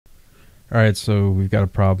All right, so we've got a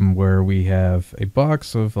problem where we have a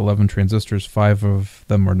box of 11 transistors. 5 of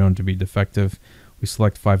them are known to be defective. We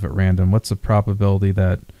select 5 at random. What's the probability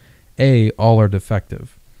that A, all are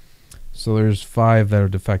defective? So there's 5 that are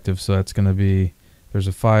defective, so that's going to be, there's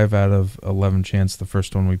a 5 out of 11 chance the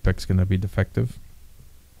first one we pick is going to be defective.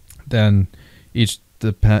 Then each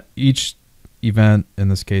event in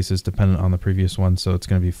this case is dependent on the previous one, so it's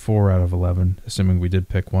going to be 4 out of 11, assuming we did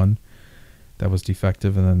pick one that was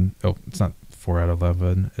defective. And then, oh, it's not 4 out of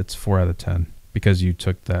 11, it's 4 out of 10 because you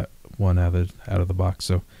took that one out of the box.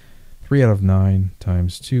 So 3 out of 9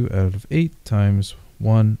 times 2 out of 8 times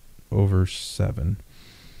 1 over 7.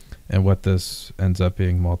 And what this ends up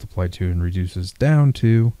being multiplied to and reduces down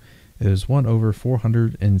to is 1 over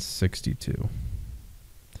 462.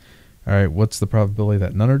 All right, what's the probability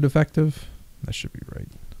that none are defective? That should be right.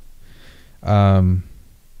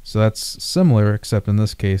 So that's similar, except in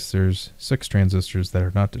this case, there's 6 transistors that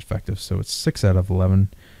are not defective. So it's 6 out of 11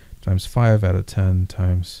 times 5 out of 10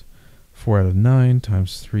 times 4 out of 9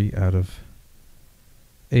 times 3 out of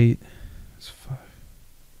 8 is 5.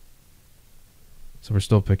 So we're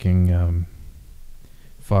still picking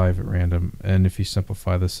 5 at random. And if you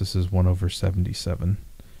simplify this, this is 1 over 77.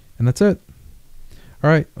 And that's it. All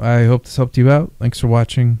right, I hope this helped you out. Thanks for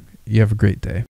watching. You have a great day.